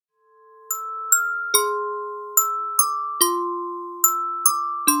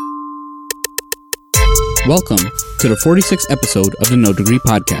Welcome to the 46th episode of the No Degree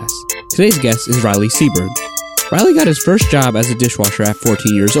Podcast. Today's guest is Riley Seaburg. Riley got his first job as a dishwasher at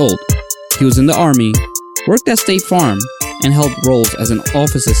 14 years old. He was in the Army, worked at State Farm, and held roles as an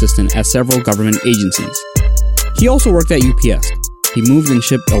office assistant at several government agencies. He also worked at UPS. He moved and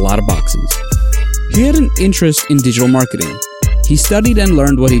shipped a lot of boxes. He had an interest in digital marketing. He studied and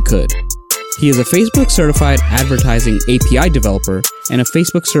learned what he could. He is a Facebook certified advertising API developer and a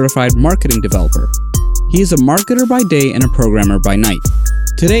Facebook certified marketing developer. He is a marketer by day and a programmer by night.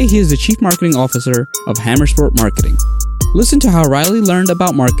 Today, he is the Chief Marketing Officer of Hammersport Marketing. Listen to how Riley learned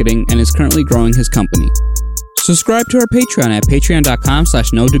about marketing and is currently growing his company. Subscribe to our Patreon at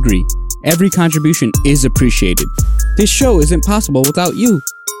patreon.com/nodegree. Every contribution is appreciated. This show isn't possible without you.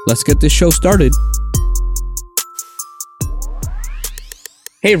 Let's get this show started.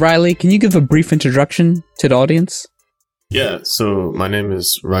 Hey Riley, can you give a brief introduction to the audience? Yeah, so my name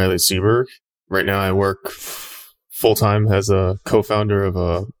is Riley Seaburg. Right now I work full-time as a co-founder of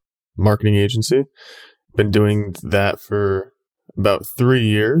a marketing agency. Been doing that for about 3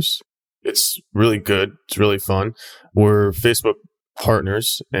 years. It's really good. It's really fun. We're Facebook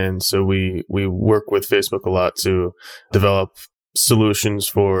partners, and so we work with Facebook a lot to develop solutions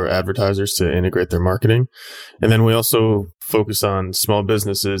for advertisers to integrate their marketing. And then we also focus on small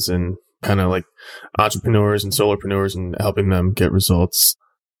businesses and kind of like entrepreneurs and solopreneurs and helping them get results.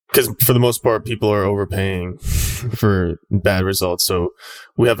 Because for the most part, people are overpaying for bad results. So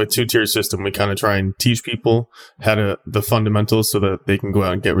we have a 2-tier system. We kind of try and teach people the fundamentals so that they can go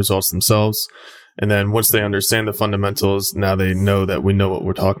out and get results themselves. And then once they understand the fundamentals, now they know that we know what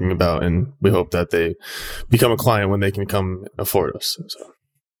we're talking about. And we hope that they become a client when they can come afford us. So.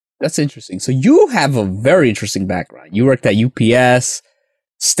 That's interesting. So you have a very interesting background. You worked at UPS,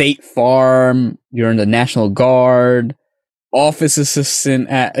 State Farm, you're in the National Guard, office assistant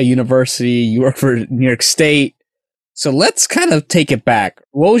at a university, you work for New York State. So let's kind of take it back.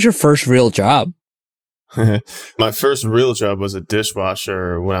 What was your first real job? My first real job was a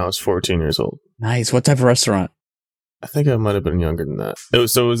dishwasher when I was 14 years old. Nice. What type of restaurant? I think I might have been younger than that. It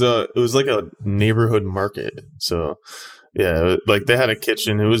was like a neighborhood market. So yeah, like they had a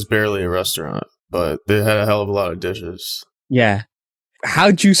kitchen. It was barely a restaurant, but they had a hell of a lot of dishes. Yeah.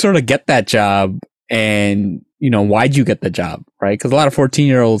 How'd you sort of get that job? And, why'd you get the job, right? Because a lot of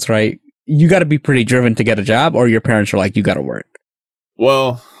 14-year-olds, right? You got to be pretty driven to get a job, or your parents are like, you got to work.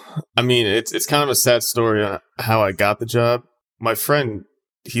 Well, I mean, it's kind of a sad story on how I got the job. My friend,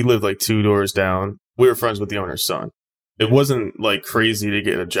 he lived like 2 doors down. We were friends with the owner's son. It wasn't like crazy to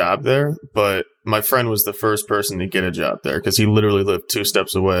get a job there, but my friend was the first person to get a job there because he literally lived 2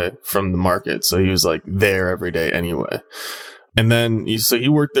 steps away from the market. So he was like there every day anyway. And then he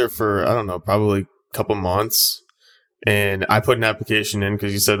worked there for, I don't know, probably a couple months. And I put an application in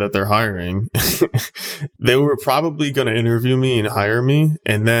because he said that they're hiring. They were probably going to interview me and hire me.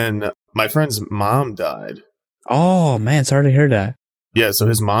 And then my friend's mom died. Oh, man. Sorry to hear that. Yeah. So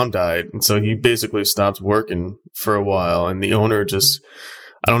his mom died. And so he basically stopped working for a while. And the owner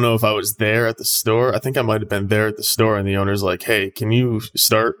I don't know if I was there at the store. I think I might have been there at the store. And the owner's like, hey, can you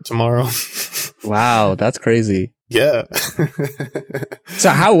start tomorrow? Wow. That's crazy. Yeah. So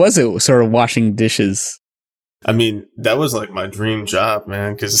how was it sort of washing dishes? I mean, that was like my dream job,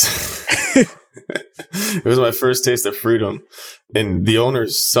 man, because it was my first taste of freedom. And the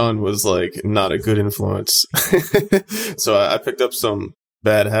owner's son was like not a good influence. So I picked up some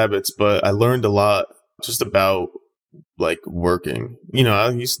bad habits, but I learned a lot just about like working. I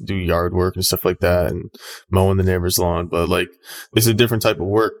used to do yard work and stuff like that and mowing the neighbor's lawn, but like it's a different type of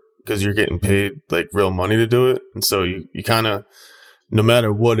work because you're getting paid like real money to do it. And so you kind of, no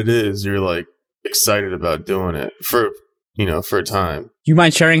matter what it is, you're like excited about doing it for a time. Do you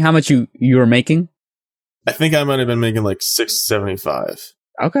mind sharing how much you were making? I think I might have been making like $675.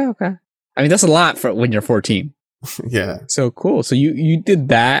 Okay. I mean, that's a lot for when you're 14. Yeah. So cool. So you did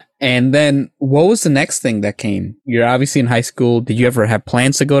that. And then what was the next thing that came? You're obviously in high school. Did you ever have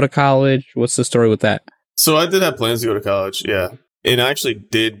plans to go to college? What's the story with that? So I did have plans to go to college. Yeah. And I actually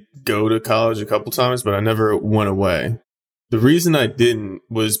did go to college a couple times, but I never went away. The reason I didn't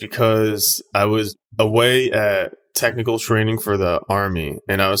was because I was away at technical training for the Army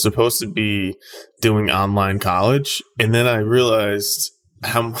and I was supposed to be doing online college. And then I realized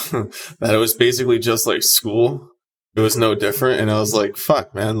that it was basically just like school. It was no different. And I was like,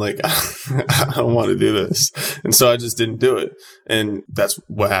 fuck, man, like, I don't want to do this. And so I just didn't do it. And that's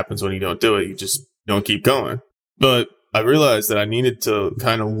what happens when you don't do it. You just don't keep going. But I realized that I needed to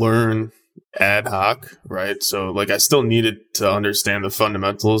kind of learn ad hoc, right? So like I still needed to understand the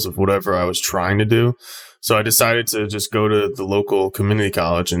fundamentals of whatever I was trying to do. So I decided to just go to the local community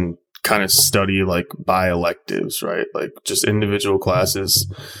college and kind of study like by electives, right? Like just individual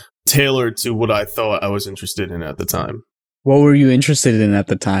classes tailored to what I thought I was interested in at the time. What were you interested in at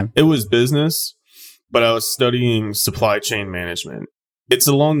the time? It was business, but I was studying supply chain management. It's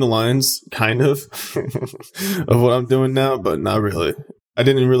along the lines, kind of, of what I'm doing now, but not really. I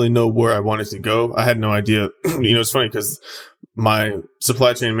didn't really know where I wanted to go. I had no idea. It's funny because my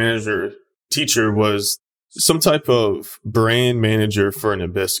supply chain manager teacher was some type of brand manager for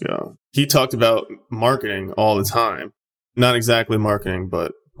Nabisco. He talked about marketing all the time. Not exactly marketing,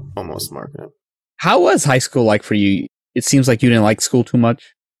 but almost marketing. How was high school like for you? It seems like you didn't like school too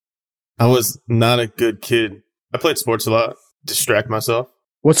much. I was not a good kid. I played sports a lot, distract myself.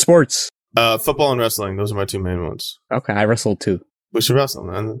 What sports? Football and wrestling. Those are my two main ones. Okay, I wrestled too. We should wrestle,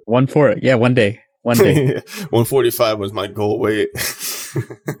 man. One for it. Yeah, one day. 145 was my goal weight.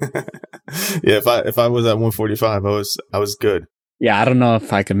 Yeah, if I was at 145, I was good. Yeah, I don't know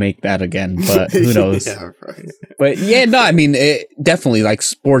if I could make that again, but who knows? Yeah, right. But yeah, no, I mean, definitely, like,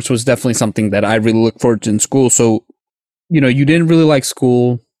 sports was definitely something that I really looked forward to in school. So, you didn't really like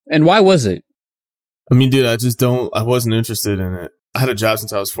school. And why was it? I mean, dude, I wasn't interested in it. I had a job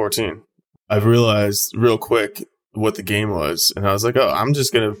since I was 14. I realized real quick what the game was. And I was like, oh, I'm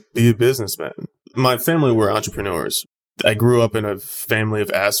just going to be a businessman. My family were entrepreneurs. I grew up in a family of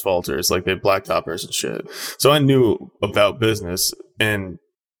asphalters, like they blacktoppers and shit. So I knew about business, and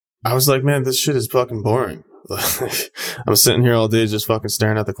I was like, man, this shit is fucking boring. I'm sitting here all day just fucking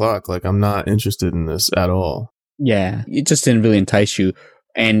staring at the clock. Like, I'm not interested in this at all. Yeah, it just didn't really entice you.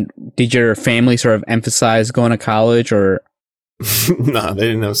 And did your family sort of emphasize going to college, or? Nah, they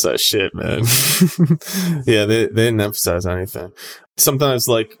didn't emphasize shit, man. Yeah, they didn't emphasize anything. Sometimes,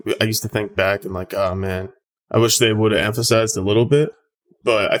 like, I used to think back and like, oh man, I wish they would have emphasized a little bit,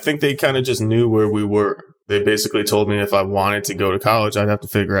 but I think they kind of just knew where we were. They basically told me if I wanted to go to college, I'd have to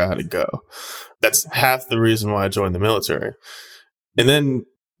figure out how to go. That's half the reason why I joined the military. And then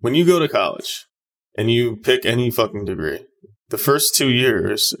when you go to college and you pick any fucking degree, the first 2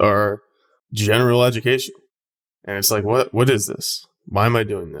 years are general education. And it's like, what is this? Why am I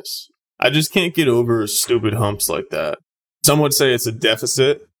doing this? I just can't get over stupid humps like that. Some would say it's a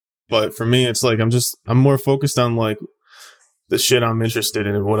deficit. But for me, it's like I'm more focused on like the shit I'm interested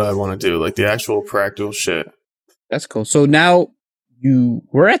in and what I want to do, like the actual practical shit. That's cool. So now you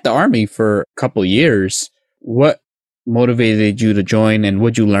were at the Army for a couple of years. What motivated you to join, and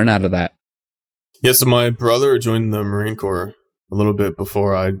what'd you learn out of that? Yeah, so my brother joined the Marine Corps a little bit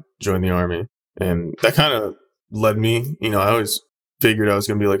before I joined the Army. And that kind of led me, I always figured I was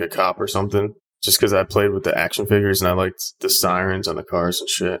going to be like a cop or something just because I played with the action figures and I liked the sirens on the cars and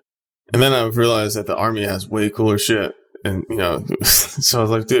shit. And then I realized that the Army has way cooler shit. And, so I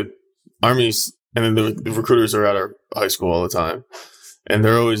was like, dude, Army's, and then the recruiters are at our high school all the time. And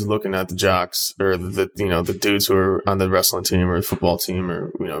they're always looking at the jocks or the dudes who are on the wrestling team or the football team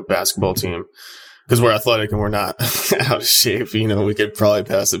or, basketball team. Because we're athletic and we're not out of shape. We could probably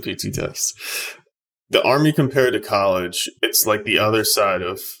pass the PT test. The Army compared to college, it's like the other side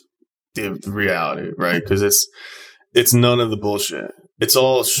of the reality, right? Because it's none of the bullshit. It's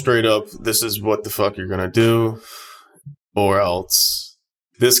all straight up, this is what the fuck you're going to do, or else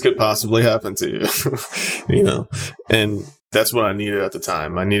this could possibly happen to you, And that's what I needed at the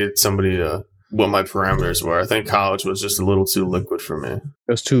time. I needed somebody to, what my parameters were. I think college was just a little too liquid for me. It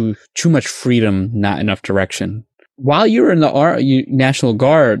was too much freedom, not enough direction. While you were in the National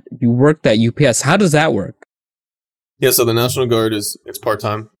Guard, you worked at UPS. How does that work? Yeah, so the National Guard it's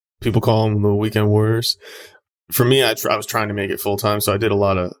part-time. People call them the weekend warriors. For me, I was trying to make it full time, so I did a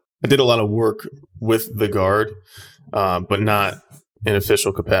lot of work with the Guard, but not in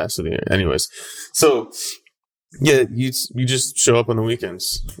official capacity. Anyways, so yeah, you just show up on the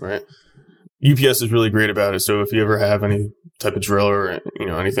weekends, right? UPS is really great about it. So if you ever have any type of drill or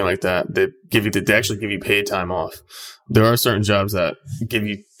anything like that, they actually give you paid time off. There are certain jobs that give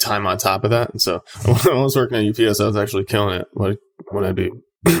you time on top of that, and so when I was working at UPS, I was actually killing it when I'd be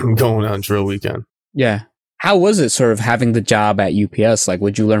going on drill weekend. Yeah. How was it sort of having the job at UPS? Like,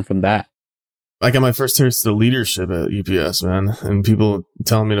 what'd you learn from that? I got my first taste of leadership at UPS, man, and people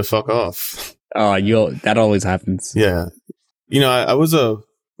telling me to fuck off. Oh, that always happens. Yeah. I was a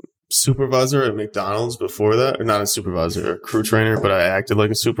supervisor at McDonald's before that, or not a supervisor, a crew trainer, but I acted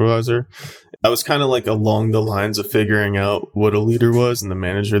like a supervisor. I was kind of like along the lines of figuring out what a leader was, and the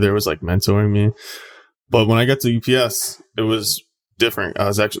manager there was like mentoring me. But when I got to UPS, it was different. I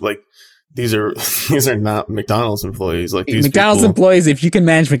was actually like, these are not McDonald's employees. Like these McDonald's employees, if you can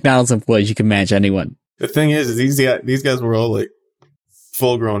manage McDonald's employees, you can manage anyone. The thing is these guys were all like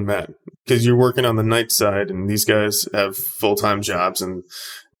full grown men, because you're working on the night side and these guys have full-time jobs and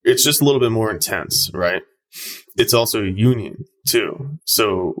it's just a little bit more intense, right? It's also a union too.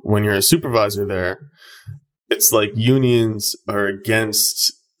 So when you're a supervisor there, it's like unions are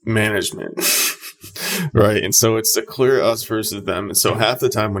against management, right? And so it's a clear us versus them. And so half the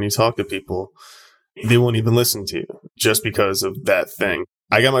time when you talk to people, they won't even listen to you just because of that thing.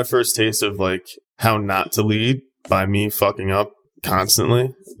 I got my first taste of like how not to lead by me fucking up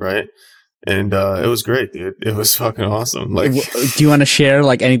constantly, right? And it was great, dude. It was fucking awesome. Like, do you want to share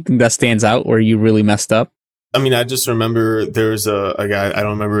like anything that stands out where you really messed up? I mean, I just remember there's a guy, I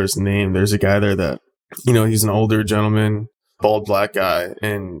don't remember his name. There's a guy there that, you know, he's an older gentleman, bald black guy.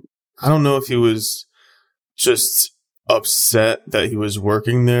 And I don't know if he was just upset that he was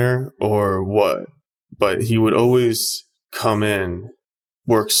working there or what, but he would always come in,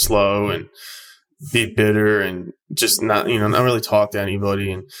 work slow and be bitter and just not really talk to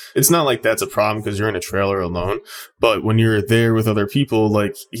anybody. And it's not like that's a problem because you're in a trailer alone. But when you're there with other people,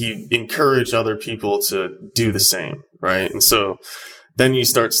 like he encouraged other people to do the same, right? And so then you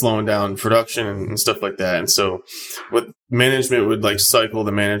start slowing down production and stuff like that. And so what management would like cycle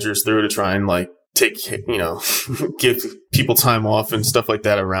the managers through to try and like take, give people time off and stuff like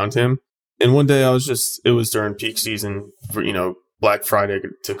that around him. And one day it was during peak season for, Black Friday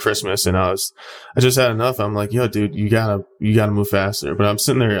to Christmas, and I just had enough. I'm like, yo, dude, you gotta move faster. But I'm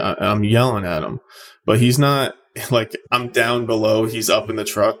sitting there, I'm yelling at him, but he's not like, I'm down below, he's up in the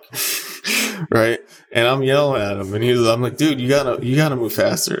truck, right? And I'm yelling at him, and I'm like, dude, you gotta move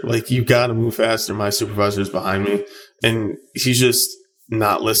faster. Like, you gotta move faster. My supervisor's behind me, and he's just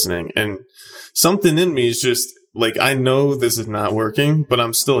not listening. And something in me is just like, I know this is not working, but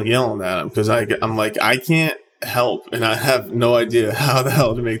I'm still yelling at him because I'm like, I can't help, and I have no idea how the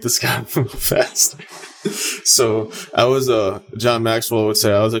hell to make this guy move fast. So I was John Maxwell would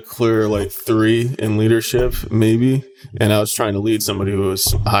say I was a clear like 3 in leadership maybe, and I was trying to lead somebody who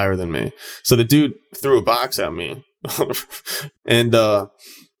was higher than me. So the dude threw a box at me and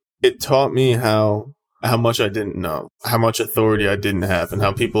it taught me how much I didn't know, how much authority I didn't have, and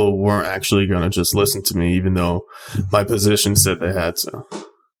how people weren't actually going to just listen to me even though my position said they had to.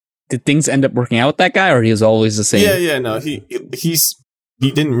 Did things end up working out with that guy, or he was always the same? Yeah, no, he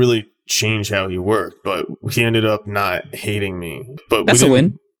didn't really change how he worked, but he ended up not hating me. But that's a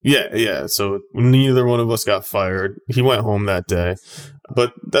win. Yeah. So neither one of us got fired. He went home that day,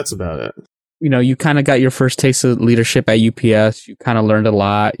 but that's about it. You kind of got your first taste of leadership at UPS. You kind of learned a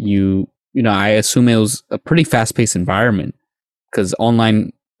lot. I assume it was a pretty fast-paced environment because the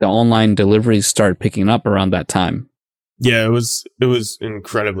online deliveries started picking up around that time. Yeah, it was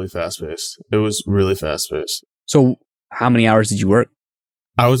incredibly fast-paced. It was really fast-paced. So how many hours did you work?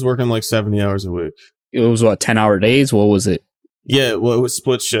 I was working like 70 hours a week. It was 10-hour days? What was it? Yeah, well, it was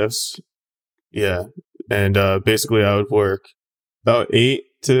split shifts. Yeah. And basically I would work about 8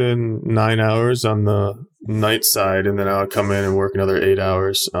 to 9 hours on the night side, and then I would come in and work another 8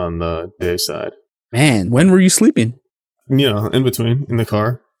 hours on the day side. Man, when were you sleeping? In between, in the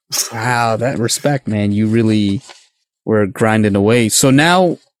car. Wow, that respect, man. You really were grinding away. So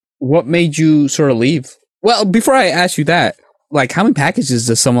now, what made you sort of leave? Well, before I ask you that, like, how many packages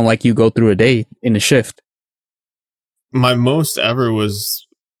does someone like you go through a day in a shift? My most ever was,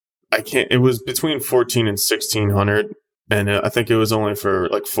 it was between 14 and 1600. And I think it was only for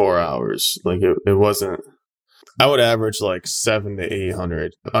like 4 hours. Like it wasn't, I would average like 700 to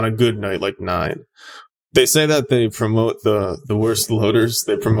 800 on a good night, like 9. They say that they promote the worst loaders.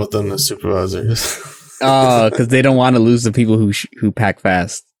 They promote them to supervisors. Oh, because they don't want to lose the people who pack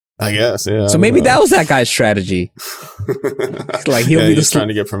fast. I guess, yeah. So maybe that was that guy's strategy. Like he was trying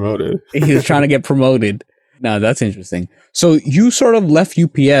to get promoted. He was trying to get promoted. No, that's interesting. So you sort of left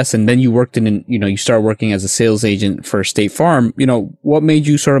UPS and then you worked you started working as a sales agent for State Farm. What made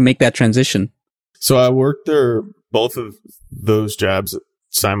you sort of make that transition? So I worked there, both of those jobs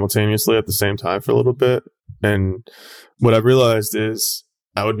simultaneously at the same time for a little bit. And what I realized is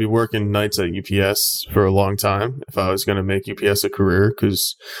I would be working nights at UPS for a long time if I was going to make UPS a career.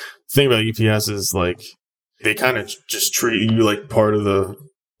 Because the thing about UPS is like, they kind of just treat you like part of the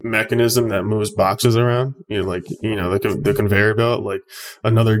mechanism that moves boxes around, the conveyor belt, like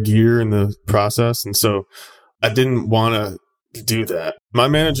another gear in the process. And so I didn't want to do that. My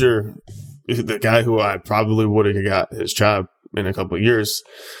manager, the guy who I probably would have got his job in a couple of years,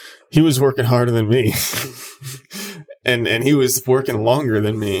 he was working harder than me. and he was working longer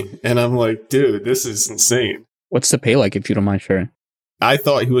than me. And I'm like, dude, this is insane. What's the pay like, if you don't mind sharing? I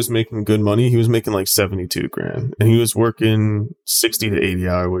thought he was making good money. He was making like 72 grand, and he was working 60 to 80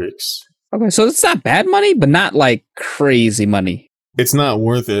 hour weeks. Okay. So it's not bad money, but not like crazy money. It's not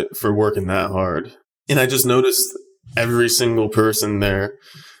worth it for working that hard. And I just noticed every single person there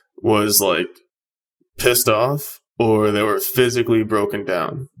was like pissed off or they were physically broken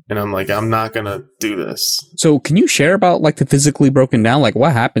down. And I'm like, I'm not going to do this. So can you share about like the physically broken down? Like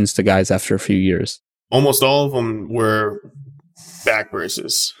what happens to guys after a few years? Almost all of them were back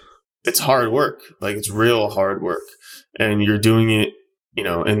braces. It's hard work. Like it's real hard work. And you're doing it, you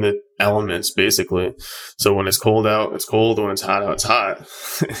know, in the elements basically. So when it's cold out, it's cold. When it's hot out, it's hot.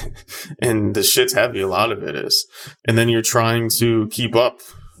 And the shit's heavy. A lot of it is. And then you're trying to keep up,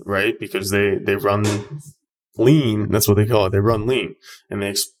 right? Because they run lean. That's what they call it. They run lean and they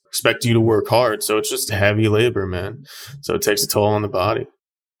expect you to work hard. So it's just heavy labor, man. So it takes a toll on the body.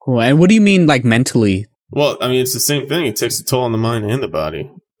 Cool. And what do you mean like mentally? Well, I mean, it's the same thing. It takes a toll on the mind and the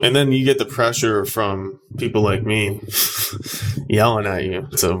body. And then you get the pressure from people like me yelling at you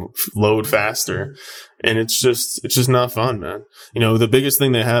to load faster. And it's just not fun, man. You know, the biggest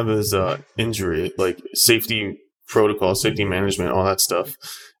thing they have is injury, like safety protocol, safety management, all that stuff.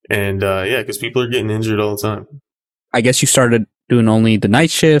 And yeah, because people are getting injured all the time. I guess you started doing only the night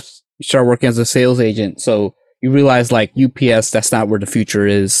shifts. You started working as a sales agent. So you realize like UPS, that's not where the future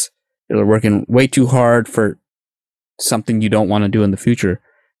is. You're working way too hard for something you don't want to do in the future.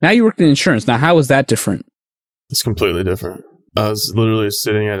 Now you work in insurance. Now, how is that different? It's completely different. I was literally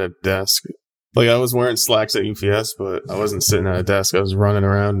sitting at a desk. Like I was wearing slacks at UPS, but I wasn't sitting at a desk. I was running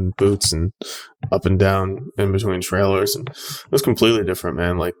around in boots and up and down in between trailers. And it was completely different,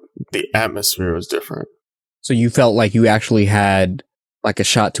 man. Like the atmosphere was different. So you felt like you actually had like a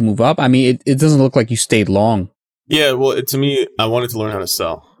shot to move up? I mean, it doesn't look like you stayed long. Yeah, well, to me, I wanted to learn how to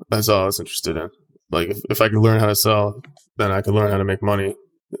sell. That's all I was interested in. Like if I could learn how to sell, then I could learn how to make money.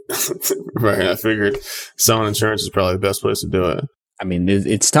 Right. I figured selling insurance is probably the best place to do it. I mean,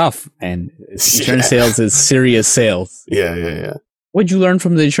 it's tough, and insurance sales is serious sales. Yeah. What did you learn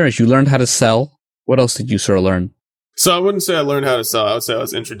from the insurance? You learned how to sell. What else did you sort of learn? So I wouldn't say I learned how to sell. I would say I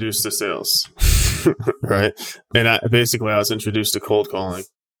was introduced to sales. Right. And I was introduced to cold calling.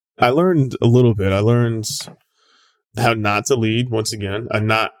 I learned a little bit. I learned how not to lead, once again. I'm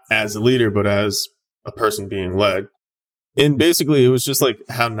not as a leader, but as a person being led. And basically, it was just like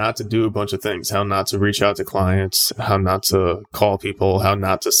how not to do a bunch of things, how not to reach out to clients, how not to call people, how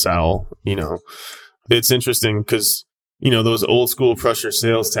not to sell. You know, it's interesting because, you know, those old school pressure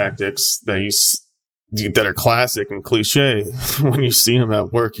sales tactics that are classic and cliche, when you see them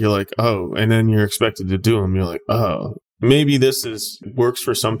at work, you're like, oh, and then you're expected to do them. You're like, oh, maybe works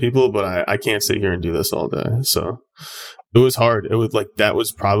for some people, but I can't sit here and do this all day. So it was hard. That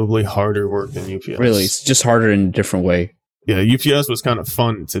was probably harder work than UPS. Really? It's just harder in a different way. Yeah, UPS was kind of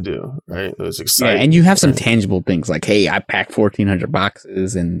fun to do, right? It was exciting. Yeah, and you have some tangible things like, hey, I packed 1,400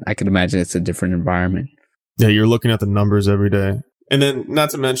 boxes, and I can imagine it's a different environment. Yeah, you're looking at the numbers every day. And then, not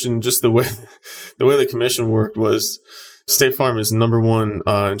to mention, just the way the commission worked was State Farm is number one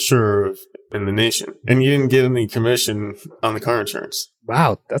insurer in the nation, and you didn't get any commission on the car insurance.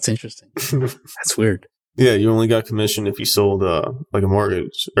 Wow, that's interesting. That's weird. Yeah, you only got commission if you sold like a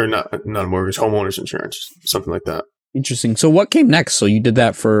mortgage, or not a mortgage, homeowners insurance, something like that. Interesting. So what came next? So you did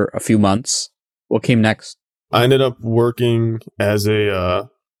that for a few months. What came next? I ended up working as a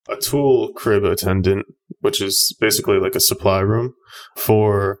tool crib attendant, which is basically like a supply room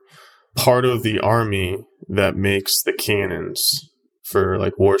for part of the Army that makes the cannons for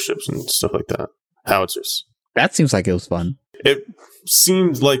like warships and stuff like that. Howitzers. That seems like it was fun. It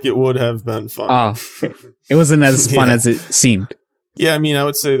seemed like it would have been fun. Oh, it wasn't as fun as it seemed. Yeah, I mean, I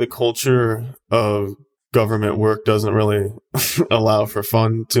would say the culture of government work doesn't really allow for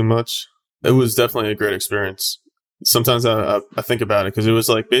fun too much. It was definitely a great experience. Sometimes I think about it because it was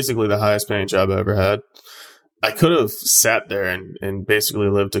like basically the highest paying job I ever had. I could have sat there and basically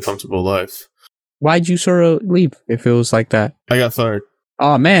lived a comfortable life. Why'd you sort of leave if it was like that? I got fired.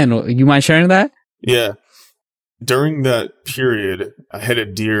 Oh, man. You mind sharing that? Yeah. During that period, I hit a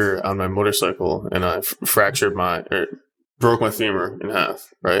deer on my motorcycle and I broke my femur in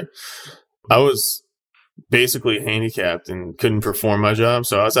half, right? I was basically handicapped and couldn't perform my job.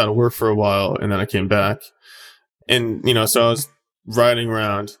 So I was out of work for a while and then I came back. And, you know, so I was riding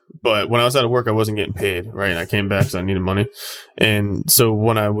around, but when I was out of work, I wasn't getting paid, right? And I came back because I needed money. And so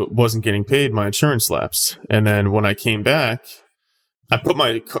when I wasn't getting paid, my insurance lapsed. And then when I came back, I put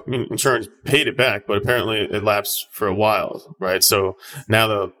my insurance, paid it back, but apparently it lapsed for a while, right? So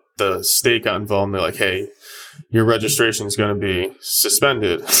now the state got involved and they're like, hey, your registration is going to be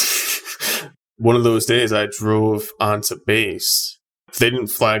suspended. One of those days I drove onto base. They didn't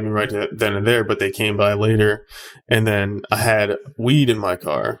flag me right then and there, but they came by later. And then I had weed in my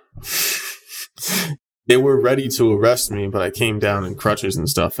car. They were ready to arrest me, but I came down in crutches and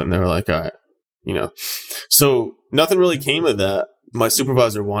stuff. And they were like, all right, you know. So nothing really came of that. my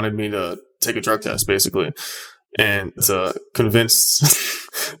supervisor wanted me to take a drug test, basically, and to convince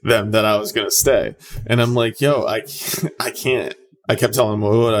them that I was going to stay. And I'm like, yo, I can't. I kept telling them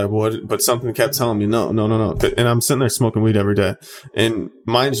I would, but something kept telling me, no. And I'm sitting there smoking weed every day. And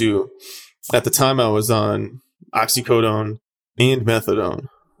mind you, at the time I was on oxycodone and methadone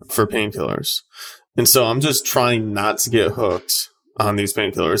for painkillers. And so I'm just trying not to get hooked on these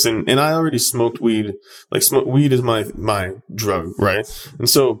painkillers. And I already smoked weed. Like, weed is my drug, right? And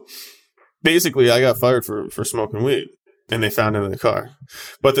so basically I got fired for smoking weed, and they found it in the car.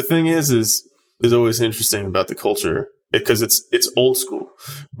 But the thing is always interesting about the culture, because it's old school,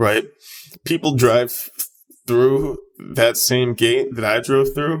 right? People drive through that same gate that I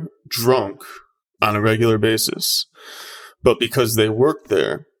drove through drunk on a regular basis. But because they work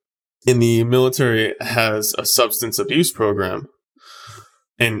there, and the military has a substance abuse program,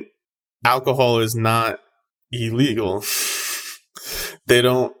 and alcohol is not illegal, they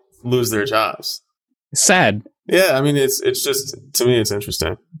don't lose their jobs. Sad. Yeah, I mean, it's just, to me, it's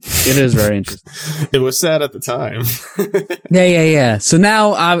interesting. It is very interesting. It was sad at the time. Yeah. So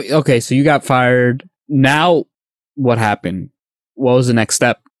now, okay, so you got fired. Now, what happened? What was the next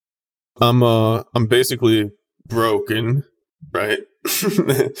step? I'm basically broken, right?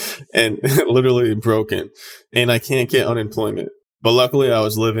 And literally broken. And I can't get unemployment. But luckily, I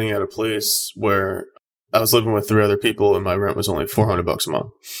was living at a place where I was living with 3 other people, and my rent was only $400 a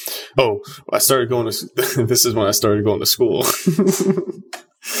month. Oh, I started going to, this is when I started going to school.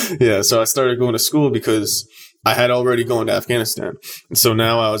 Yeah, so I started going to school because I had already gone to Afghanistan. And so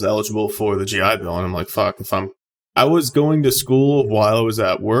now I was eligible for the GI Bill, and I'm like, fuck, I was going to school while I was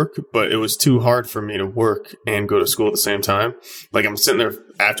at work, but it was too hard for me to work and go to school at the same time. Like, I'm sitting there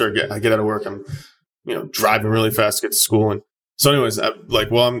after I get out of work, I'm, driving really fast to get to school. And so anyways, I'm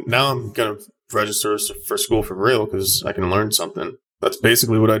going to register for school for real, because I can learn something. That's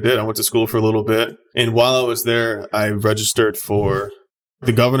basically what I did. I went to school for a little bit. And while I was there, I registered for,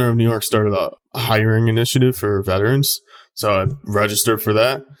 the governor of New York started a hiring initiative for veterans. So I registered for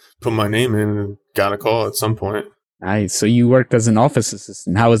that, put my name in, and got a call at some point. Nice. So you worked as an office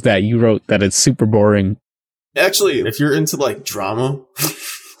assistant. How was that? You wrote that it's super boring. Actually, if you're into like drama,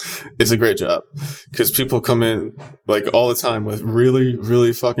 it's a great job, because people come in like all the time with really,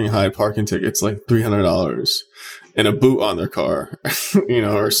 really fucking high parking tickets, like $300 and a boot on their car, or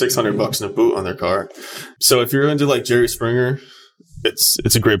 $600 and a boot on their car. So if you're into like Jerry Springer, it's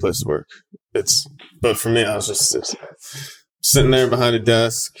a great place to work. But for me, I was just sitting there behind a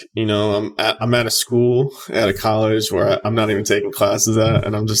desk. I'm at a school, at a college where I'm not even taking classes at,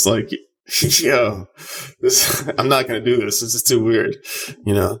 and I'm just like, yo, I'm not going to do this. This is too weird.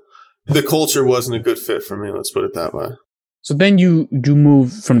 The culture wasn't a good fit for me. Let's put it that way. So then you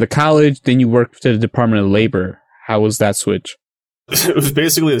moved from the college, then you worked to the Department of Labor. How was that switch? It was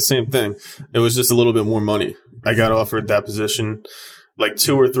basically the same thing. It was just a little bit more money. I got offered that position like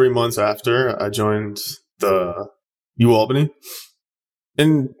 2 or 3 months after I joined the UAlbany.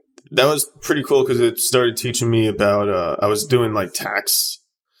 And that was pretty cool, because it started teaching me about, I was doing like tax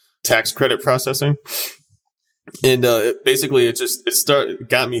credit processing. And it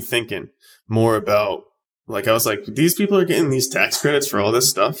got me thinking more about, like, I was like, these people are getting these tax credits for all this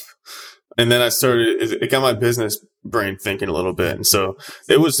stuff. And then it got my business brain thinking a little bit. And so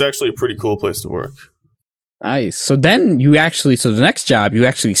it was actually a pretty cool place to work. Nice. So then the next job, you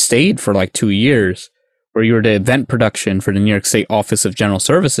actually stayed for like 2 years, where you were the event production for the New York State Office of General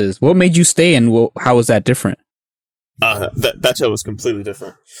Services. What made you stay, and how was that different? That job was completely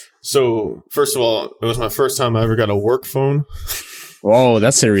different. So first of all, it was my first time I ever got a work phone. Whoa,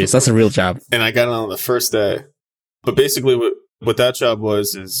 that's serious. That's a real job. And I got it on the first day. But basically what that job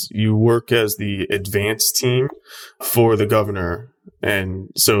was is you work as the advance team for the governor. And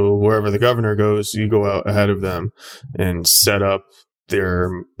so wherever the governor goes, you go out ahead of them and set up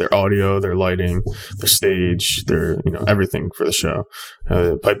their audio, their lighting, their stage, their, everything for the show,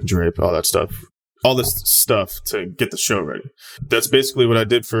 pipe and drape, all that stuff. All this stuff to get the show ready. That's basically what I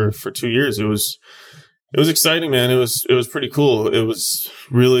did for 2 years. It was exciting, man. It was pretty cool. It was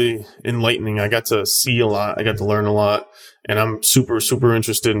really enlightening. I got to see a lot. I got to learn a lot. And I'm super, super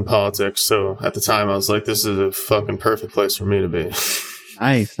interested in politics. So at the time, I was like, this is a fucking perfect place for me to be.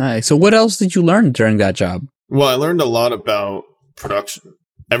 Nice. So what else did you learn during that job? Well, I learned a lot about production.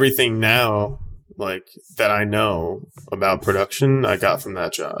 Everything now, like, that I know about production, I got from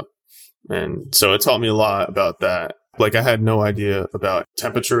that job. And so it taught me a lot about that. Like, I had no idea about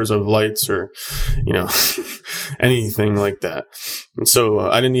temperatures of lights or, anything like that. And so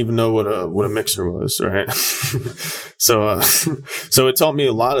I didn't even know what a mixer was, right? So it taught me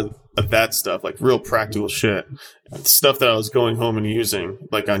a lot of that stuff, like real practical shit, stuff that I was going home and using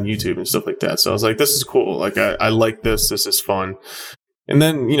like on YouTube and stuff like that. So I was like, this is cool. Like I like this. This is fun. And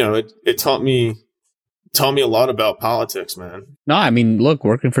then, it taught me a lot about politics, man. No, I mean, look,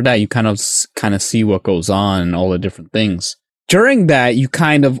 working for that, you kind of see what goes on and all the different things. During that, you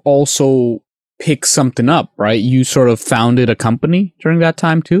kind of also pick something up, right? You sort of founded a company during that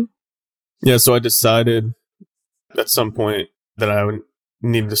time too? Yeah, so I decided at some point that I would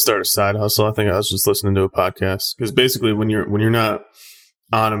need to start a side hustle. I think I was just listening to a podcast, because basically when you're not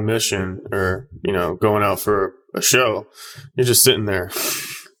on a mission or, going out for a show, you're just sitting there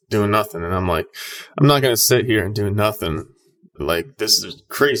doing nothing. And I'm like, I'm not going to sit here and do nothing. Like, this is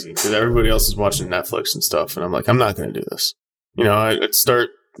crazy, because everybody else is watching Netflix and stuff. And I'm like, I'm not going to do this. I'd start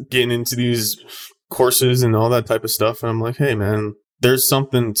getting into these courses and all that type of stuff. And I'm like, hey, man, there's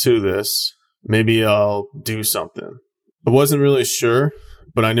something to this. Maybe I'll do something. I wasn't really sure,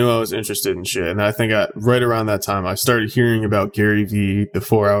 but I knew I was interested in shit. And I think right around that time, I started hearing about Gary Vee, the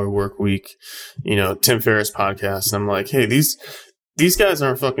 4-Hour Work Week, Tim Ferriss podcast. And I'm like, hey, these guys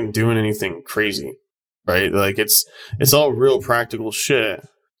aren't fucking doing anything crazy, right? Like, it's all real practical shit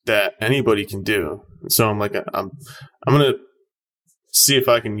that anybody can do. So I'm like, I'm going to see if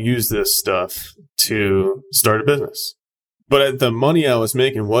I can use this stuff to start a business. But the money I was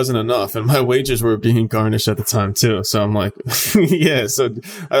making wasn't enough, and my wages were being garnished at the time too. So I'm like, yeah. So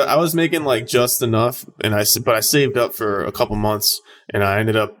I was making like just enough, but I saved up for a couple months, and I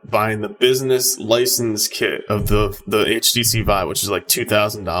ended up buying the business license kit of the HTC Vive, which is like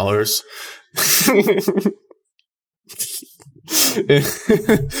 $2,000.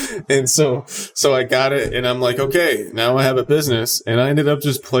 And so I got it, and I'm like, okay, now I have a business. And I ended up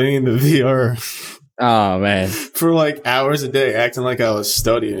just playing the VR. Oh man, for like hours a day, acting like I was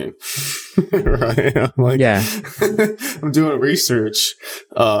studying. Right? I'm like, yeah, I'm doing research,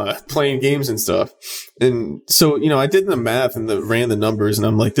 playing games and stuff. And so, I did the math and ran the numbers, and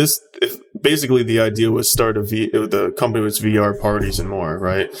I'm like, basically the idea was the company was VR parties and more,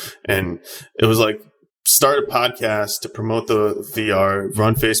 right? And it was like, start a podcast to promote the VR,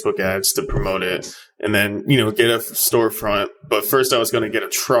 run Facebook ads to promote it, and then, get a storefront. But first I was going to get a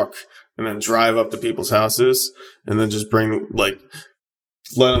truck and then drive up to people's houses and then just let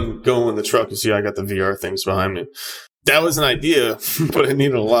them go in the truck and see I got the VR things behind me. That was an idea, but it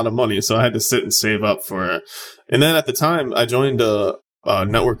needed a lot of money. So I had to sit and save up for it. And then at the time I joined a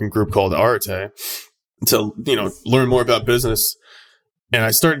networking group called Arte to, learn more about business. And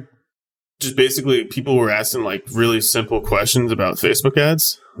I started just basically, people were asking like really simple questions about Facebook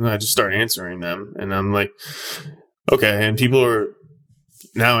ads, and I just started answering them. And I'm like, okay. And people are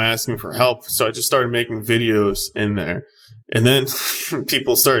now asking for help. So I just started making videos in there. And then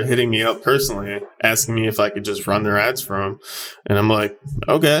people started hitting me up personally, asking me if I could just run their ads for them. And I'm like,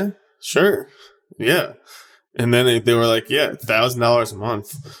 okay, sure. Yeah. And then they were like, yeah, $1,000 a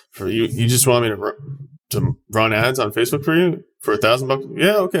month for you. You just want me to run ads on Facebook for you for $1,000?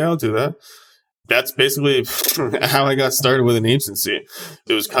 Yeah. Okay. I'll do that. That's basically how I got started with an agency.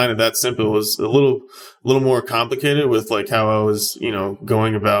 It was kind of that simple. It was a little more complicated with like how I was,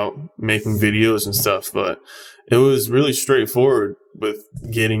 going about making videos and stuff, but it was really straightforward with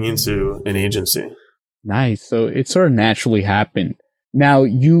getting into an agency. Nice. So it sort of naturally happened. Now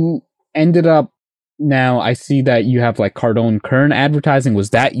you ended up, I see that you have like Cardone Kern Advertising.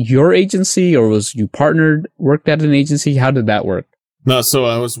 Was that your agency, or was you worked at an agency? How did that work? No, so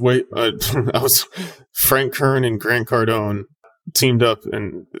I was Frank Kern and Grant Cardone teamed up,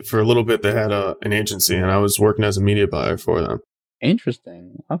 and for a little bit they had an agency, and I was working as a media buyer for them.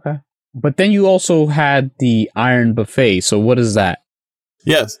 Interesting. Okay. But then you also had the Iron Buffet. So what is that?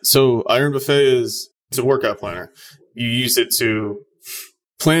 Yes. So Iron Buffet it's a workout planner. You use it to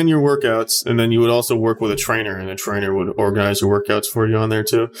plan your workouts, and then you would also work with a trainer, and a trainer would organize your workouts for you on there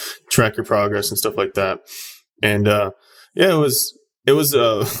too, track your progress and stuff like that. And it was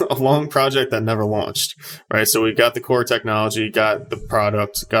a long project that never launched, right? So we got the core technology, got the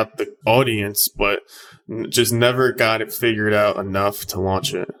product, got the audience, but just never got it figured out enough to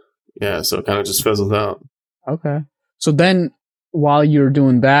launch it. Yeah, so it kind of just fizzled out. Okay. So then while you're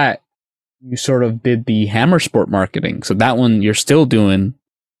doing that, you sort of did the Hammer Sport marketing. So that one you're still doing.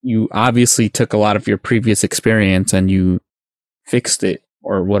 You obviously took a lot of your previous experience and you fixed it,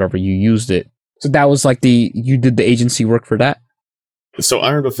 or whatever, you used it. So that was like you did the agency work for that? So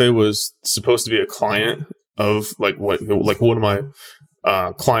Iron Buffet was supposed to be a client of one of my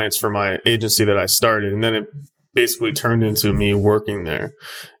clients for my agency that I started, and then it basically turned into me working there.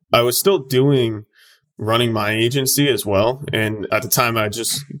 I was still running my agency as well, and at the time I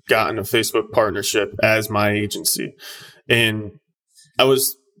just gotten a Facebook partnership as my agency, and I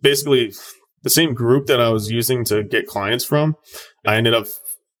was basically the same group that I was using to get clients from, I ended up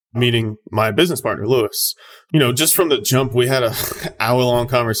meeting my business partner, Lewis. Just from the jump, we had a hour-long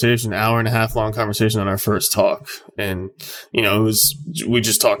conversation, hour and a half long conversation on our first talk. And, we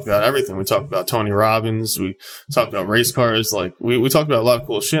just talked about everything. We talked about Tony Robbins. We talked about race cars. Like we talked about a lot of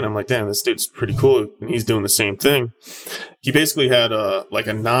cool shit. I'm like, damn, this dude's pretty cool. And he's doing the same thing. He basically had a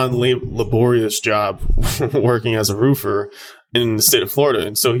non-laborious job working as a roofer in the state of Florida.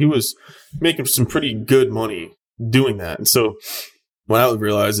 And so he was making some pretty good money doing that. And so what I would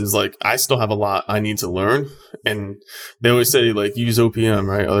realize is like, I still have a lot I need to learn. And they always say like, use OPM,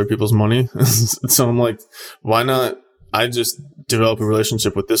 right? Other people's money. So I'm like, why not? I just develop a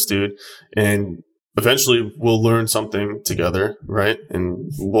relationship with this dude and eventually we'll learn something together. Right. And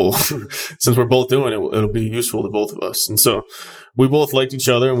since we're both doing it, it'll be useful to both of us. And so we both liked each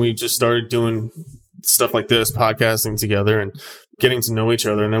other and we just started doing stuff like this, podcasting together and getting to know each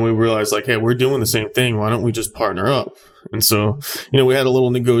other. And then we realized like, hey, we're doing the same thing. Why don't we just partner up? And so, we had a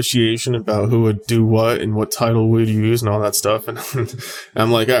little negotiation about who would do what and what title we'd use and all that stuff. And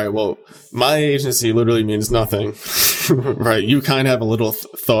I'm like, all right, well, my agency literally means nothing, right? You kind of have a little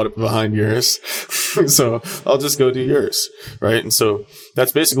thought behind yours. So I'll just go do yours, right? And so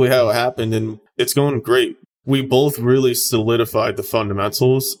that's basically how it happened. And it's going great. We both really solidified the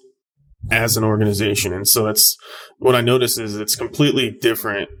fundamentals as an organization. And so that's what I noticed is it's completely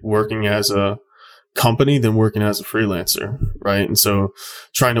different working as a company than working as a freelancer, right? And so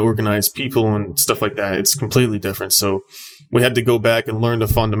trying to organize people and stuff like that, it's completely different. So we had to go back and learn the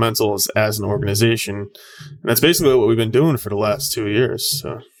fundamentals as an organization. And that's basically what we've been doing for the last 2 years. So.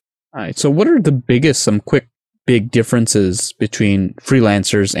 All right. So what are the biggest, big differences between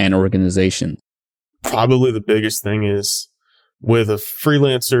freelancers and organizations? Probably the biggest thing is with a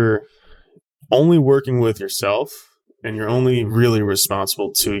freelancer only working with yourself, and you're only really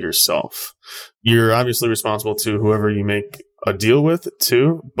responsible to yourself. You're obviously responsible to whoever you make a deal with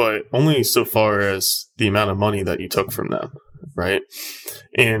too, but only so far as the amount of money that you took from them, right?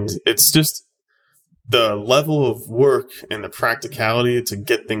 And it's just the level of work and the practicality to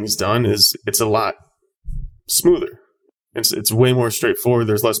get things done it's a lot smoother. It's way more straightforward.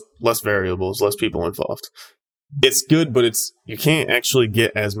 There's less variables, less people involved. It's good, but you can't actually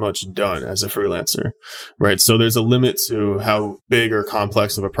get as much done as a freelancer, right? So there's a limit to how big or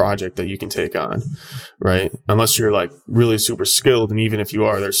complex of a project that you can take on, right? Unless you're like really super skilled. And even if you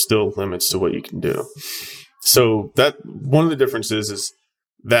are, there's still limits to what you can do. So that one of the differences is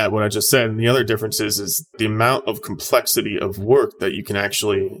that what I just said. And the other difference is the amount of complexity of work that you can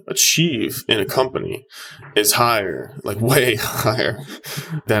actually achieve in a company is higher, like way higher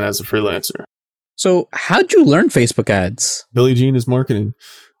than as a freelancer. So how'd you learn Facebook ads? Billy Jean is marketing.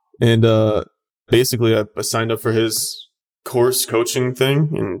 And basically, I signed up for his course coaching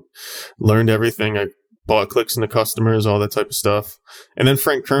thing and learned everything. I bought clicks into customers, all that type of stuff. And then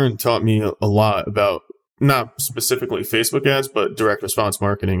Frank Kern taught me a lot about not specifically Facebook ads, but direct response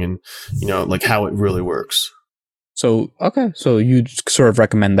marketing and, like how it really works. So, okay. So you sort of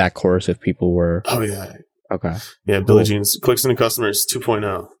recommend that course if people were... Oh, yeah. Okay. Yeah, Billy Jean's Clicks into Customers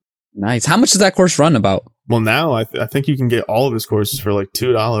 2.0. Nice. How much does that course run about? Well, now I think you can get all of his courses for like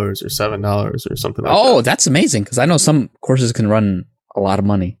 $2 or $7 or something like that. Oh, that's amazing. Because I know some courses can run a lot of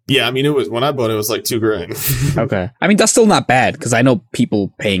money. Yeah, I mean, it was when I bought it was like $2,000. Okay. I mean, that's still not bad because I know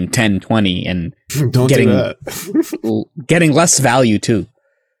people paying 10, 20 and getting less value too.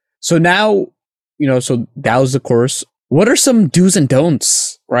 So now, so that was the course. What are some do's and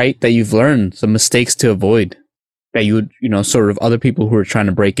don'ts, right, that you've learned, some mistakes to avoid that you would, sort of other people who are trying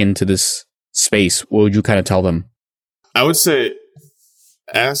to break into this space, what would you kind of tell them? I would say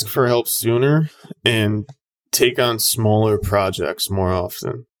ask for help sooner and take on smaller projects more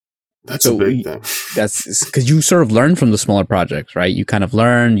often. That's a big thing. That's because you sort of learn from the smaller projects, right? You kind of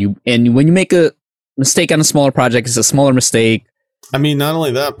learn, and when you make a mistake on a smaller project, it's a smaller mistake. I mean, not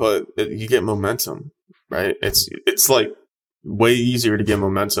only that, but you get momentum, right? It's like way easier to get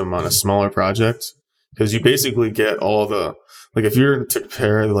momentum on a smaller project because you basically get all the, like if you're to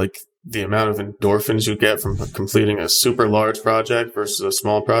compare like the amount of endorphins you get from completing a super large project versus a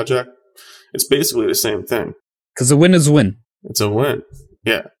small project, it's basically the same thing. Because a win is a win. It's a win.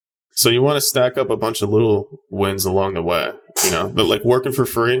 Yeah. So you want to stack up a bunch of little wins along the way, but like working for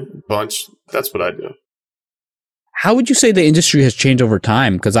free, bunch, that's what I do. How would you say the industry has changed over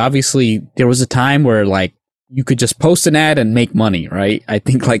time? Because obviously there was a time where like you could just post an ad and make money, right? I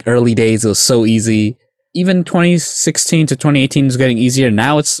think like early days it was so easy. Even 2016 to 2018 is getting easier.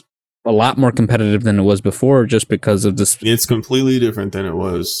 Now it's a lot more competitive than it was before just because of this. It's completely different than it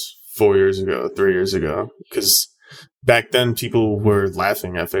was 4 years ago, 3 years ago, because back then people were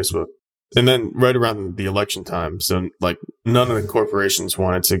laughing at Facebook. And then right around the election time, so like none of the corporations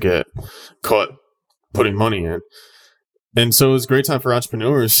wanted to get caught putting money in. And so it was a great time for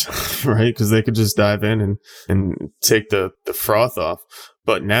entrepreneurs, right? Because they could just dive in and take the froth off.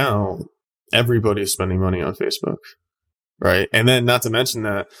 But now everybody's spending money on Facebook, right? And then not to mention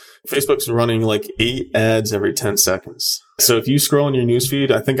that Facebook's running like 8 ads every 10 seconds. So if you scroll in your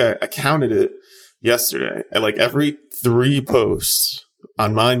newsfeed, I think I counted it yesterday. Like every 3 posts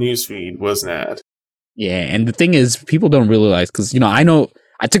on my newsfeed was an ad. Yeah, and the thing is, people don't realize, because, I know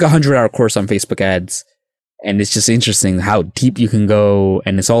I took a 100-hour course on Facebook ads, and it's just interesting how deep you can go,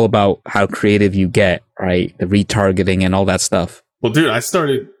 and it's all about how creative you get, right? The retargeting and all that stuff. Well, dude, I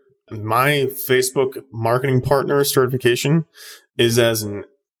started my Facebook marketing partner certification is as an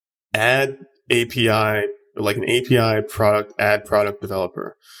ad API, like an API ad product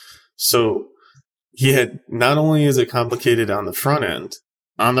developer. So not only is it complicated on the front end,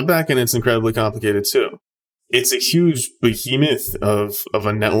 on the back end, it's incredibly complicated too. It's a huge behemoth of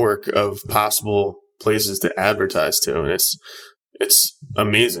a network of possible places to advertise to, and it's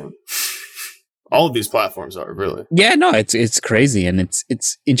amazing. All of these platforms are really. Yeah, no, it's crazy, and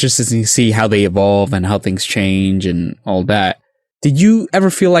it's interesting to see how they evolve and how things change and all that. Did you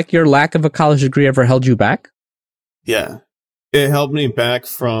ever feel like your lack of a college degree ever held you back? Yeah, it held me back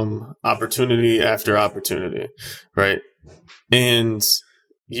from opportunity after opportunity, right? And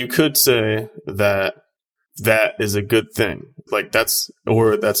you could say that is a good thing. Like that's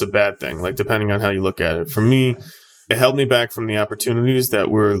a bad thing, like depending on how you look at it. For me, it held me back from the opportunities that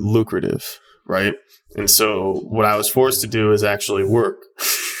were lucrative, right? And so what I was forced to do is actually work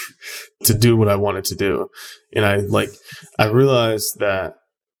to do what I wanted to do. And I realized that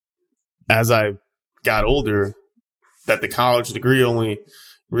as I got older, that the college degree only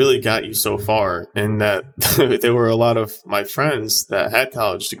really got you so far, and that there were a lot of my friends that had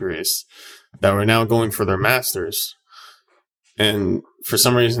college degrees that were now going for their masters. And for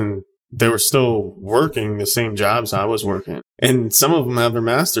some reason, they were still working the same jobs I was working. And some of them have their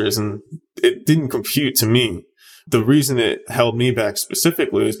masters, and it didn't compute to me. The reason it held me back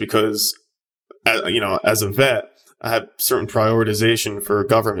specifically is because, as a vet, I have certain prioritization for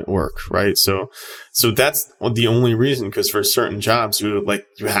government work, right? So that's the only reason, because for certain jobs, you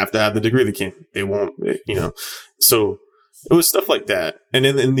have to have the degree. They won't, so it was stuff like that. And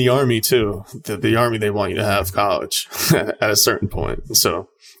in the Army too, the Army, they want you to have college at a certain point. So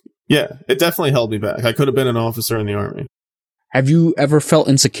yeah, it definitely held me back. I could have been an officer in the Army. Have you ever felt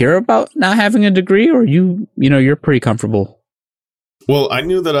insecure about not having a degree, or you're pretty comfortable? Well, I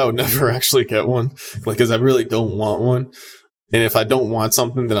knew that I would never actually get one, because I really don't want one. And if I don't want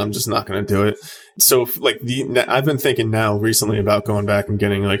something, then I'm just not going to do it. So I've been thinking now recently about going back and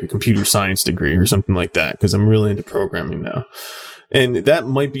getting like a computer science degree or something like that, because I'm really into programming now. And that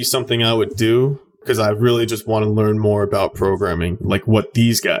might be something I would do, because I really just want to learn more about programming, like what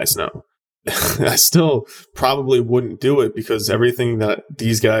these guys know. I still probably wouldn't do it, because everything that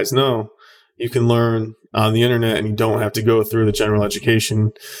these guys know, you can learn on the internet, and you don't have to go through the general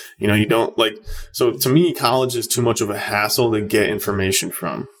education. You don't so to me, college is too much of a hassle to get information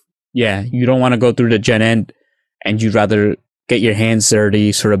from. Yeah. You don't want to go through the gen ed, and you'd rather get your hands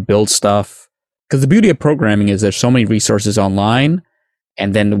dirty, sort of build stuff. Because the beauty of programming is there's so many resources online.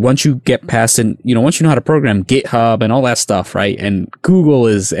 And then once you get past it, once you know how to program, GitHub and all that stuff, right? And Google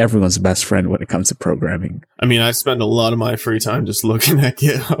is everyone's best friend when it comes to programming. I mean, I spend a lot of my free time just looking at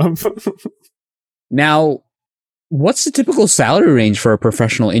GitHub. Now, what's the typical salary range for a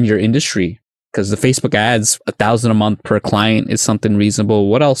professional in your industry? Because the Facebook ads, $1,000 a month per client is something reasonable.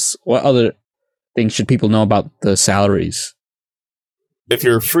 What else? What other things should people know about the salaries? If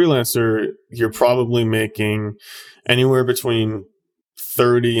you're a freelancer, you're probably making anywhere between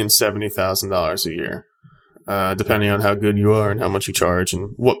 $30,000 and $70,000 a year, depending on how good you are and how much you charge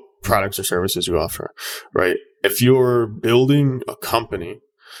and what products or services you offer, right? If you're building a company,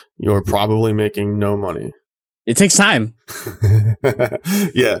 you're probably making no money. It takes time.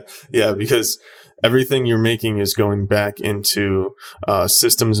 Yeah, because everything you're making is going back into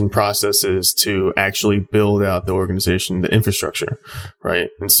systems and processes to actually build out the organization, the infrastructure, right?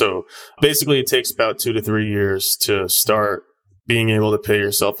 And so basically it takes about 2 to 3 years to start being able to pay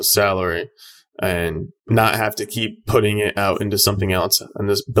yourself a salary and not have to keep putting it out into something else and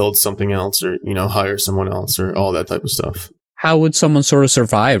just build something else, or, hire someone else, or all that type of stuff. How would someone sort of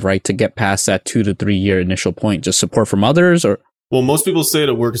survive, right, to get past that 2 to 3 year initial point? Just support from others, or? Well, most people say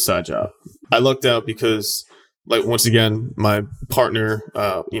to work a side job. I lucked out because, once again, my partner,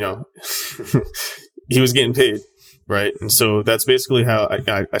 he was getting paid, right? And so that's basically how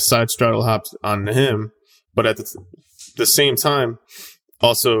I side straddle hopped on him. But at the the same time,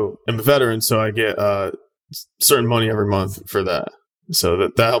 also I'm a veteran, so I get certain money every month for that. So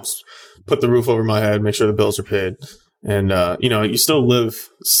that helps put the roof over my head, make sure the bills are paid. And, you still live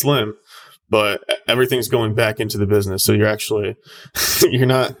slim, but everything's going back into the business. So you're actually, you're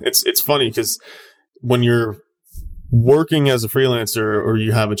not, it's funny because when you're working as a freelancer or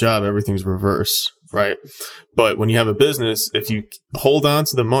you have a job, everything's reverse, right? But when you have a business, if you hold on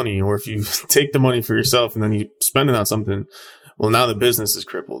to the money or if you take the money for yourself and then you spend it on something, well, now the business is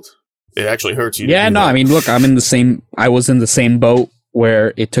crippled. It actually hurts you. Yeah, no, that. I mean, look, I was in the same boat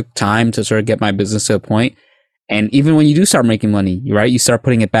where it took time to sort of get my business to a point. And even when you do start making money, right, you start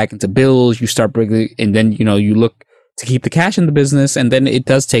putting it back into bills, you start bringing, and then, you look to keep the cash in the business. And then it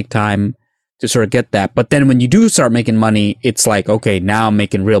does take time to sort of get that. But then when you do start making money, it's like, okay, now I'm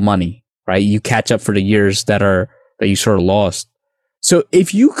making real money, right? You catch up for the years that you sort of lost. So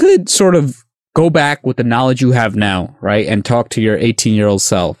if you could sort of go back with the knowledge you have now, right, and talk to your 18-year-old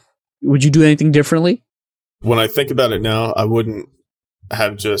self, would you do anything differently? When I think about it now, I would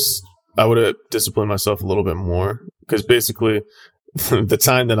have disciplined myself a little bit more, because basically the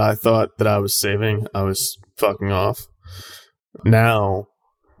time that I thought that I was saving, I was fucking off. Now,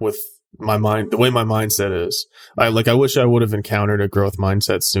 with my mind, the way my mindset is, I wish I would have encountered a growth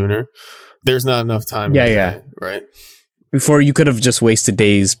mindset sooner. There's not enough time. Yeah. Right. Before, you could have just wasted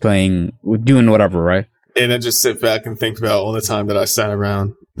days doing whatever, right? And then just sit back and think about all the time that I sat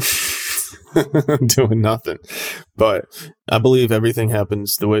around doing nothing. But I believe everything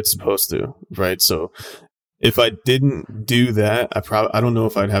happens the way it's supposed to, right? So if I didn't do that, I don't know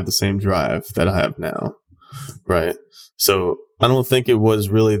if I'd have the same drive that I have now, right? So I don't think it was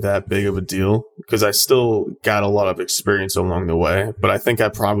really that big of a deal, because I still got a lot of experience along the way. But I think I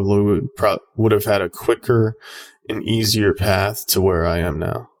probably would have had a quicker and easier path to where I am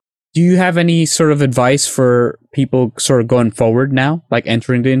now. Do you have any sort of advice for people sort of going forward now, like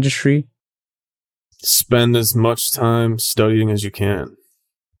entering the industry? Spend as much time studying as you can.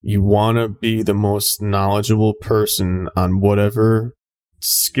 You want to be the most knowledgeable person on whatever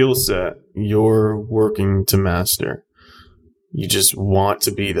skill set you're working to master. You just want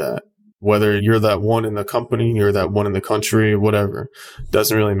to be that. Whether you're that one in the company, you're that one in the country, whatever,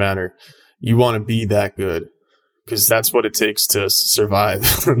 doesn't really matter. You want to be that good, because that's what it takes to survive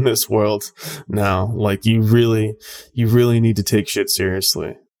in this world now. Like, you really need to take shit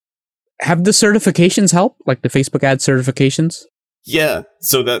seriously. Have the certifications helped, like the Facebook ad certifications? Yeah.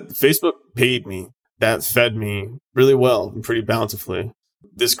 So that Facebook paid me. That fed me really well and pretty bountifully.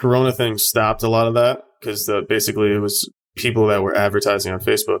 This Corona thing stopped a lot of that, because basically it was people that were advertising on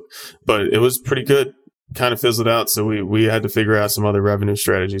Facebook, but it was pretty good. Kind of fizzled out, so we had to figure out some other revenue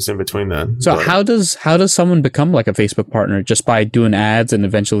strategies in between then. So how does someone become like a Facebook partner? Just by doing ads and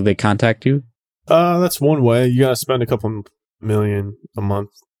eventually they contact you? That's one way. You gotta spend a couple million a month.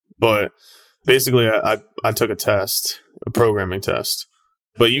 But basically I took a programming test.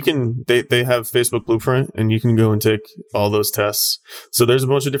 But they have Facebook Blueprint, and you can go and take all those tests. So there's a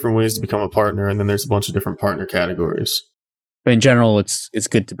bunch of different ways to become a partner, and then there's a bunch of different partner categories. But in general, it's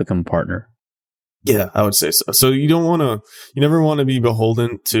good to become a partner. Yeah, I would say so. So you never want to be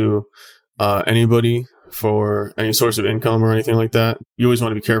beholden to anybody for any source of income or anything like that. You always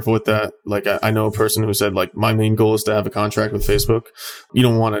want to be careful with that. Like, I know a person who said, like, my main goal is to have a contract with Facebook. You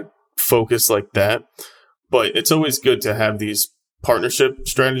don't want to focus like that, but it's always good to have these partnership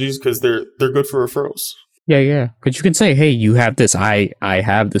strategies, because they're good for referrals. Yeah. Because you can say, hey, you have this, I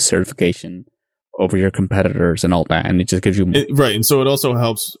have this certification over your competitors and all that, and it just gives you right. And so it also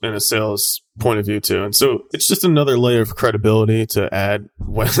helps in a sales point of view too. And so it's just another layer of credibility to add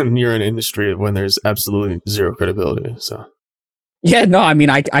when you're in an industry when there's absolutely zero credibility. So yeah, no, I mean,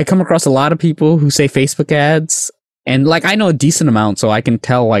 I come across a lot of people who say Facebook ads, and like, I know a decent amount, so I can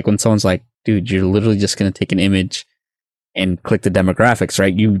tell, like, when someone's like, dude, you're literally just going to take an image and click the demographics,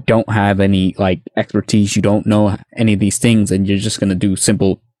 right? You don't have any like expertise, you don't know any of these things, and you're just going to do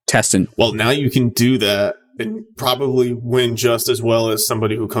simple testing. Well, now you can do that and probably win just as well as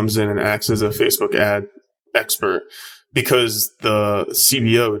somebody who comes in and acts as a Facebook ad expert, because the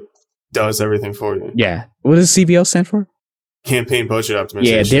CBO does everything for you. Yeah. What does CBO stand for? Campaign budget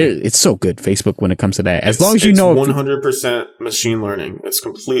optimization. Yeah, it's so good, Facebook, when it comes to that. As long as you know, 100% machine learning. It's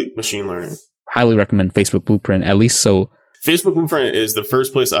complete machine learning. Highly recommend Facebook Blueprint, at least so. Facebook Blueprint is the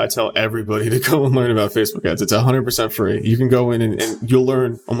first place I tell everybody to go and learn about Facebook ads. It's 100% free. You can go in and you'll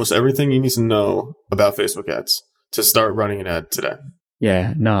learn almost everything you need to know about Facebook ads to start running an ad today.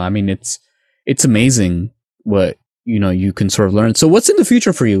 Yeah, no, I mean, it's amazing what, you can sort of learn. So what's in the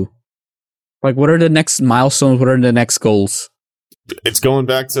future for you? Like, what are the next milestones? What are the next goals? It's going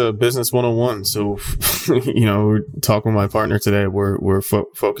back to business 101. So, we're talking with my partner today. We're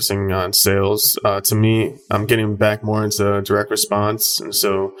focusing on sales. To me, I'm getting back more into direct response. And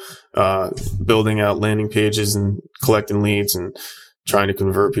so, building out landing pages and collecting leads and trying to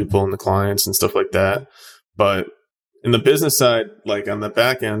convert people into clients and stuff like that. But in the business side, like on the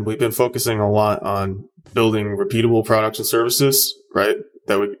back end, we've been focusing a lot on building repeatable products and services, right?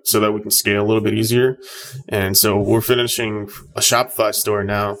 So that we can scale a little bit easier. And so we're finishing a Shopify store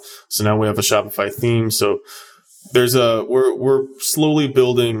now. So now we have a Shopify theme. So we're slowly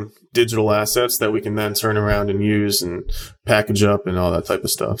building digital assets that we can then turn around and use and package up and all that type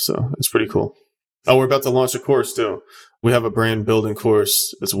of stuff. So it's pretty cool. Oh, we're about to launch a course too. We have a brand building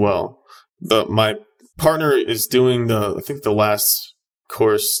course as well. My partner is doing I think the last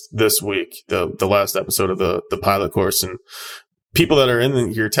course this week, the last episode of the pilot course, and people that are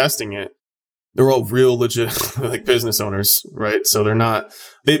in here testing it, they're all real legit like business owners, right? So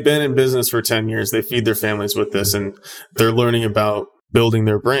they've been in business for 10 years. They feed their families with this, and they're learning about building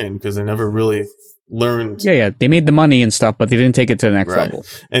their brand because they never really learned. Yeah. They made the money and stuff, but they didn't take it to the next level.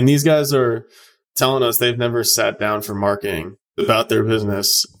 And these guys are telling us they've never sat down for marketing about their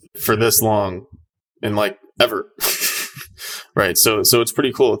business for this long and like ever. Right. So it's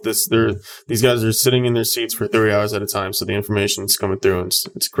pretty cool. These guys are sitting in their seats for 30 hours at a time. So the information's coming through and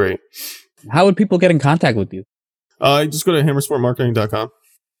it's great. How would people get in contact with you? Just go to hammersportmarketing.com.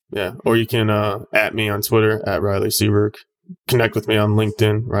 Yeah. Or you can at me on Twitter at Riley Seaburg. Connect with me on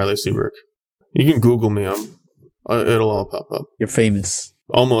LinkedIn, Riley Seaburg. You can Google me. It'll all pop up. You're famous.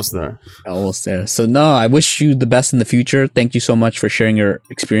 Almost there. So no, I wish you the best in the future. Thank you so much for sharing your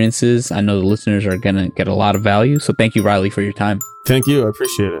experiences. I know the listeners are going to get a lot of value. So thank you, Riley, for your time. Thank you. I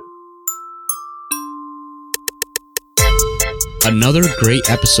appreciate it. Another great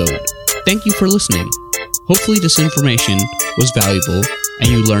episode. Thank you for listening. Hopefully this information was valuable and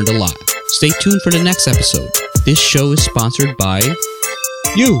you learned a lot. Stay tuned for the next episode. This show is sponsored by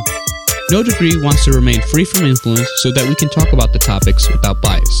you. No Degree wants to remain free from influence so that we can talk about the topics without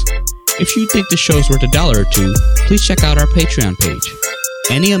bias. If you think the show's worth $1 or $2, please check out our Patreon page.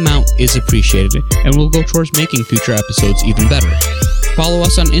 Any amount is appreciated and will go towards making future episodes even better. Follow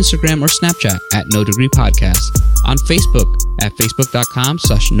us on Instagram or Snapchat at No Degree Podcast, on Facebook at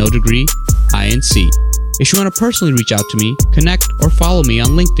facebook.com/NoDegreeINC. If you want to personally reach out to me, connect or follow me on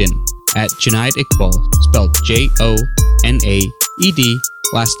LinkedIn at Junaid Iqbal, spelled Jonaed,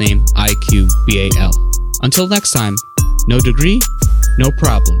 last name Iqbal. Until next time, no degree, no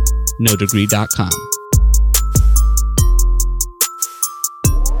problem. NoDegree.com.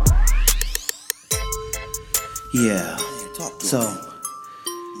 Yeah. So,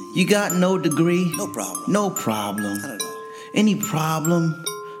 you got no degree? No problem. No problem. Any problem,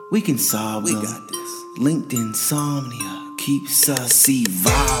 we can solve them. We got this. Linked insomnia keeps us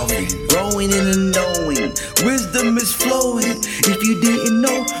evolving, growing in the knowing. Wisdom is flowing. If you didn't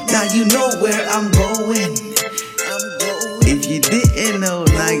know, now you know where I'm going. If you didn't know,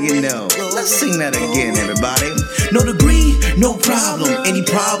 now you know. Let's sing that again, everybody. No degree, no problem. Any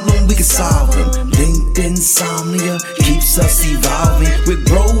problem, we can solve them. Linked insomnia keeps us evolving. We're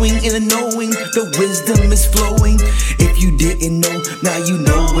growing in the knowing. The wisdom is flowing. If you didn't know, now you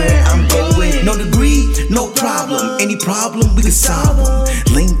know where I'm going. No degree, no problem. Any problem, we can solve them.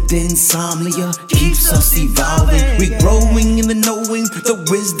 Linked insomnia keeps us evolving. We're growing in the knowing. The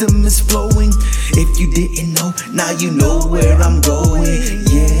wisdom is flowing. If you didn't know, now you know where I'm going.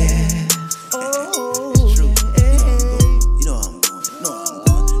 Yeah.